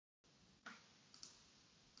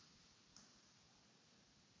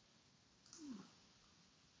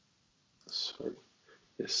sorry,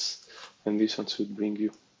 yes, and this one should bring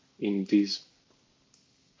you in this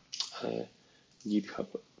GitHub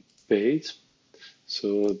page.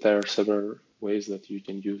 So there are several ways that you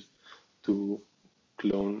can use to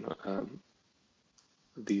clone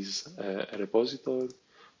this repository.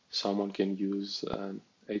 Someone can use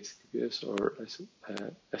HTTPS or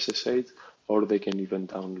SSH, or they can even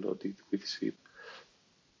download it with zip.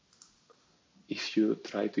 If you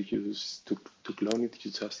try to use to clone it,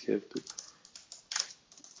 you just have to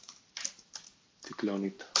clone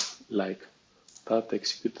it like that,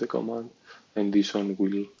 execute the command, and this one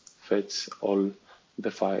will fetch all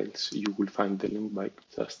the files. You will find the link by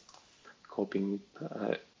just copying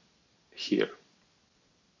it here.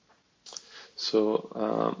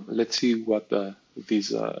 So let's see what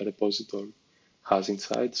this repository has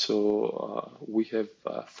inside. So we have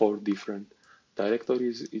 4 different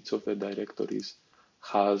directories. Each of the directories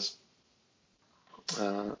has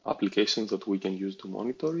applications that we can use to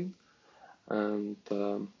monitoring. And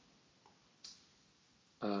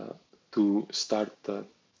to start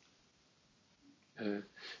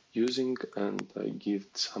using and give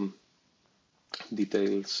some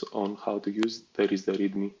details on how to use it, there is the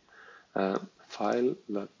README file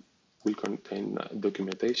that will contain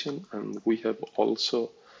documentation, and we have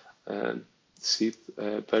also a zip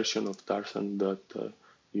version of Darshan that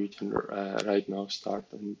you can right now start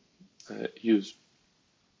and use.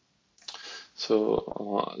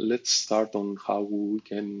 So let's start on how we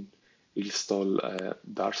can install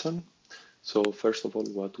Darshan. So first of all,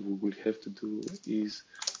 what we will have to do is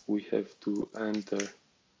we have to enter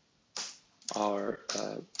our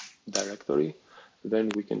directory. Then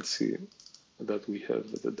we can see that we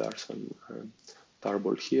have the Darshan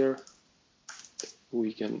tarball here.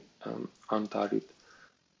 We can untar it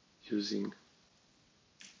using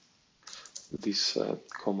this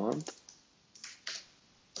command.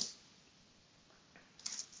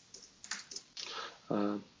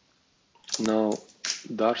 Now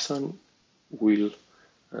Darshan will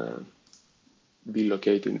be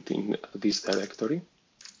located in this directory,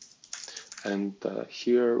 and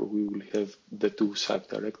here we will have the 2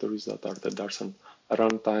 subdirectories that are the Darshan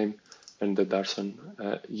runtime and the Darshan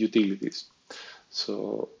utilities.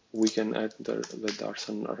 So we can enter the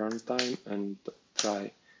Darshan runtime and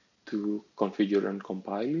try to configure and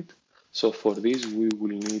compile it. So for this we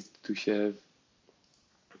will need to have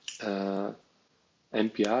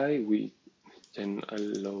MPI. We can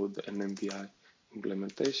load an MPI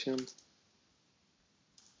implementation,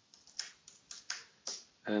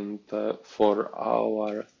 and for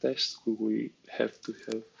our test we will have to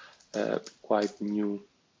have a quite new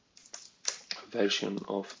version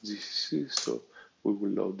of GCC, so we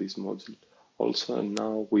will load this module also, and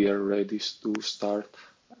now we are ready to start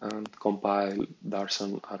and compile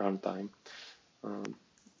Darshan runtime.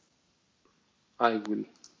 I will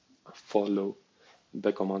follow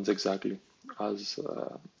the commands exactly as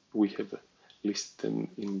we have listed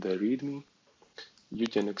in the README. You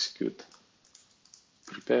can execute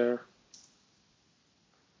prepare,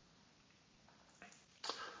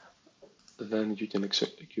 then you can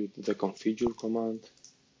execute the configure command.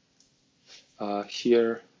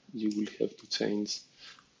 Here you will have to change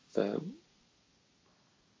the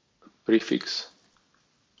prefix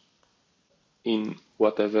in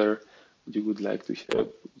whatever you would like to have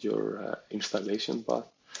your installation path.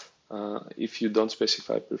 If you don't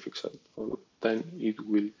specify prefix at all, then it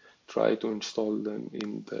will try to install them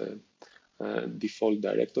in the default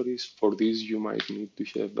directories. For this, you might need to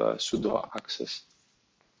have sudo access.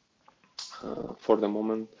 For the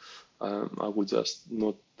moment, I will just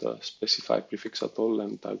not specify prefix at all,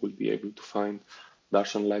 and I will be able to find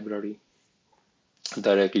Darshan library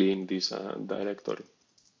directly in this directory.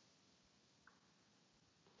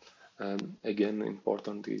 Again,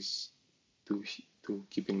 important is to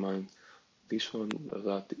keep in mind this one,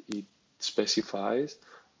 that it specifies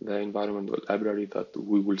the environmental library that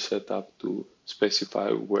we will set up to specify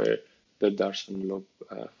where the Darshan log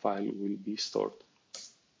file will be stored.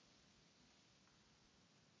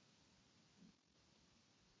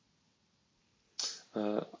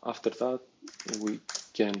 After that, we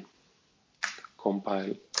can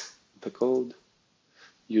compile the code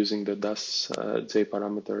using the -j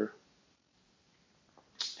parameter.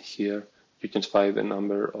 Here you can spy the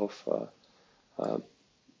number of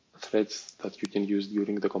threads that you can use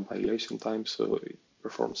during the compilation time, so it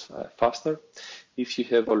performs faster. If you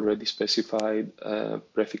have already specified a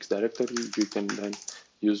prefix directory, you can then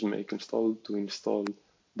use make install to install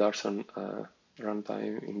Darshan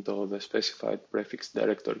runtime into the specified prefix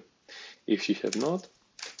directory. If you have not,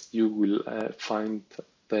 you will find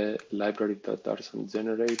the library that Darshan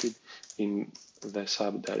generated in the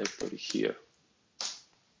subdirectory here.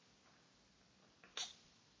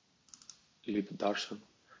 Lib Darshan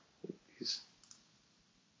is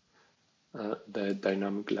the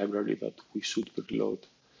dynamic library that we should preload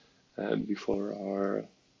before our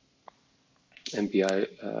MPI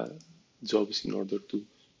jobs in order to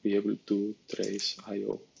be able to trace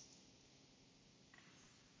I/O.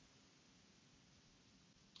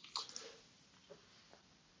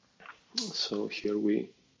 So here we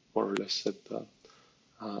more or less set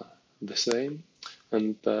the same,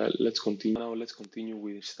 and let's continue. Now let's continue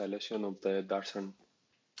with installation of the Darshan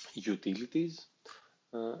utilities.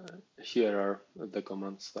 Here are the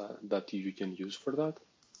commands that you can use for that.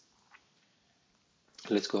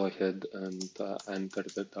 Let's go ahead and enter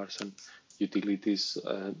the Darshan utilities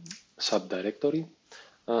subdirectory.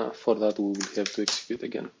 For that, we will have to execute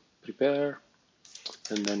again prepare,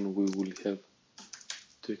 and then we will have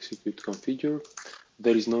to execute configure.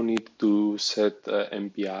 There is no need to set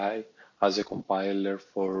MPI as a compiler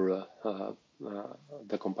for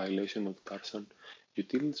the compilation of Darshan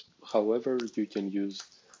utils. However, you can use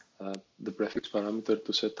the prefix parameter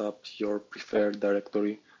to set up your preferred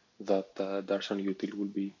directory that Darshan util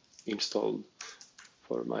will be installed.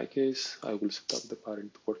 For my case, I will set up the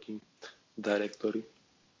parent working directory.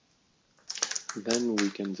 Then we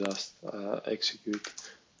can just execute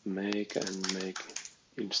make and make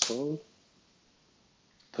install.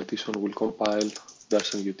 That this one will compile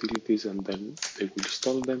Darshan utilities and then they will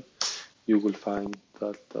install them. You will find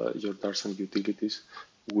that your Darshan utilities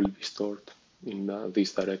will be stored in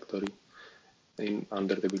this directory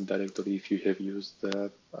under the bin directory if you have used the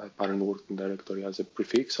parent working directory as a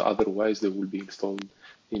prefix. Otherwise, they will be installed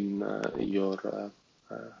in your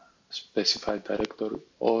specified directory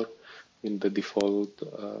or in the default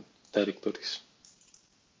directories.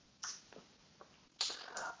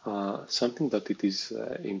 Something that it is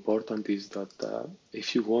important is that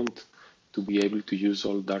if you want to be able to use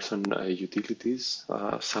all Darshan utilities,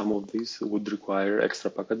 some of these would require extra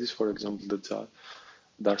packages. For example, the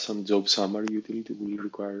Darshan job summary utility will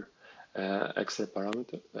require extra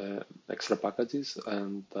packages,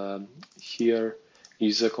 and here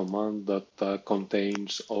is a command that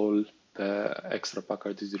contains all the extra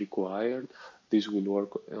packages required. This will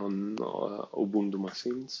work on Ubuntu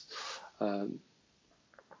machines.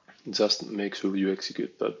 Just make sure you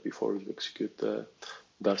execute that before you execute the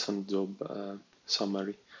Darshan job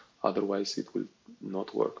summary, otherwise it will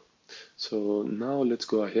not work. So now let's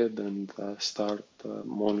go ahead and start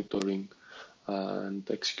monitoring and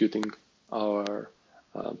executing our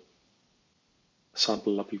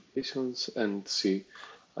sample applications and see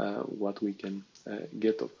what we can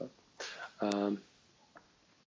get of that.